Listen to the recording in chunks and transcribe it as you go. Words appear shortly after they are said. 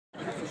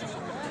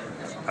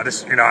I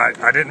just,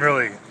 I didn't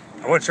really,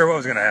 I wasn't sure what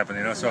was going to happen,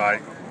 so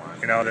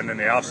then in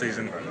the off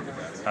season,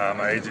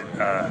 my agent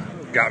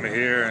got me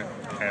here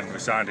and we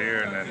signed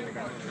here, and then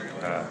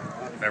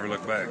never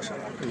looked back. So.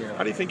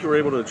 How do you think you were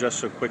able to adjust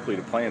so quickly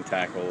to playing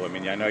tackle? I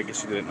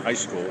guess you did it in high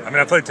school.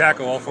 I played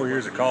tackle all 4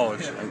 years of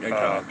college.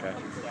 Okay.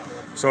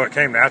 So it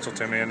came natural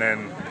to me, and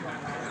then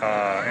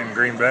in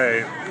Green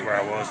Bay, where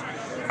I was,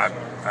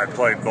 I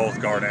played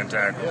both guard and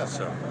tackle.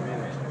 So.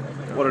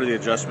 What are the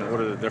adjustments? What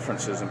are the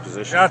differences in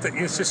position? I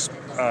think it's just,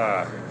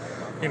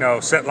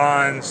 set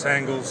lines,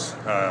 angles,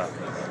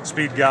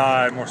 speed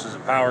guy versus a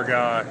power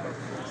guy.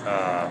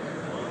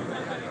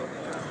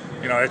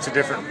 It's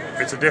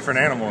a different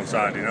animal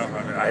inside.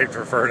 I hate to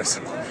refer to it as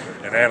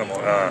an animal.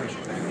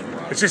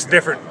 It's just a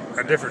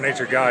different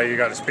nature guy. You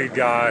got a speed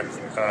guy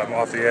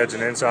off the edge,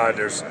 and inside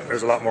there's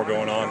a lot more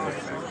going on with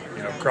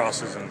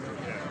crosses and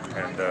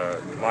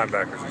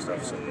linebackers and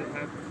stuff. So.